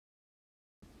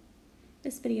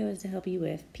This video is to help you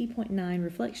with P.9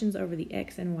 reflections over the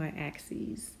X and Y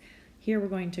axes. Here we're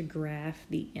going to graph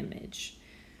the image.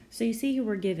 So you see here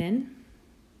we're given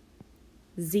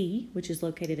Z, which is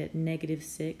located at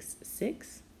 -6,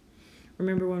 6.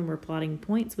 Remember when we're plotting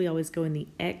points, we always go in the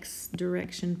X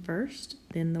direction first,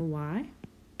 then the Y.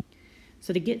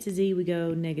 So to get to Z, we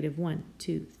go -1,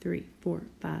 2, 3, 4,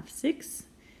 5, 6,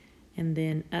 and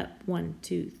then up 1,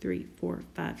 2, 3, 4,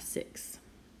 5, 6.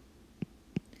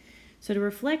 So to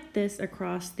reflect this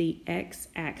across the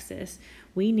x-axis,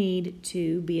 we need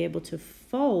to be able to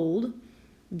fold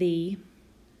the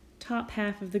top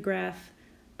half of the graph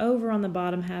over on the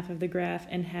bottom half of the graph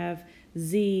and have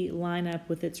Z line up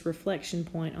with its reflection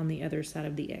point on the other side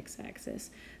of the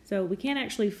x-axis. So we can't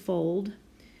actually fold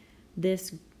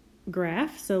this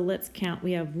graph, so let's count.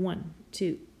 We have 1,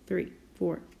 2, 3,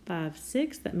 4, 5,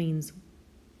 6. That means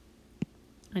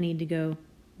I need to go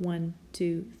 1,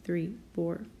 2, 3,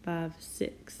 4, 5,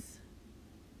 6.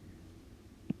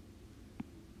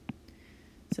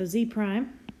 So Z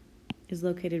prime is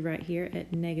located right here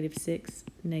at -6,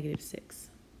 -6.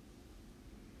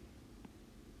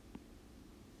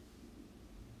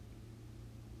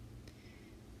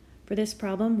 For this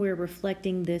problem, we're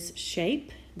reflecting this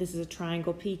shape. This is a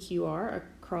triangle PQR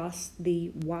across the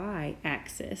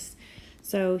y-axis.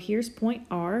 So here's point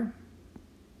R.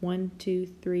 1, 2,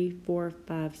 3, 4,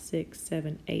 5, 6,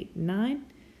 7, 8, 9.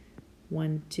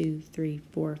 1, 2, 3,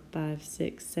 4, 5,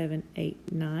 6, 7,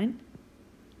 8, 9.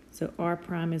 So R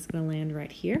prime is going to land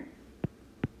right here.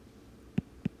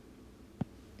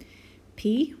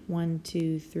 P, 1,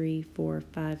 2, 3, 4,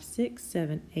 5, 6,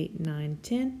 7, 8, 9,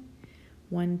 10.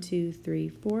 1, 2, 3,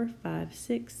 4, 5,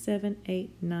 6, 7,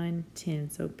 8, 9, 10.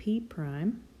 So P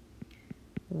prime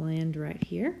will land right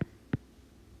here.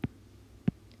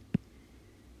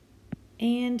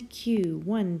 And Q,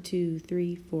 1, 2,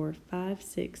 3, 4, 5,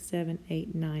 6, 7,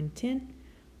 8, 9, 10.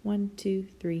 1, 2,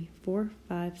 3, 4,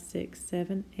 5, 6,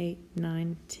 7, 8,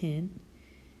 9, 10.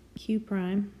 Q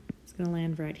prime is going to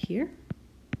land right here.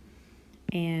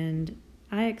 And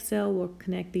IXL will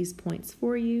connect these points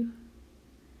for you,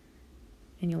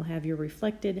 and you'll have your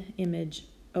reflected image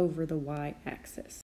over the y-axis.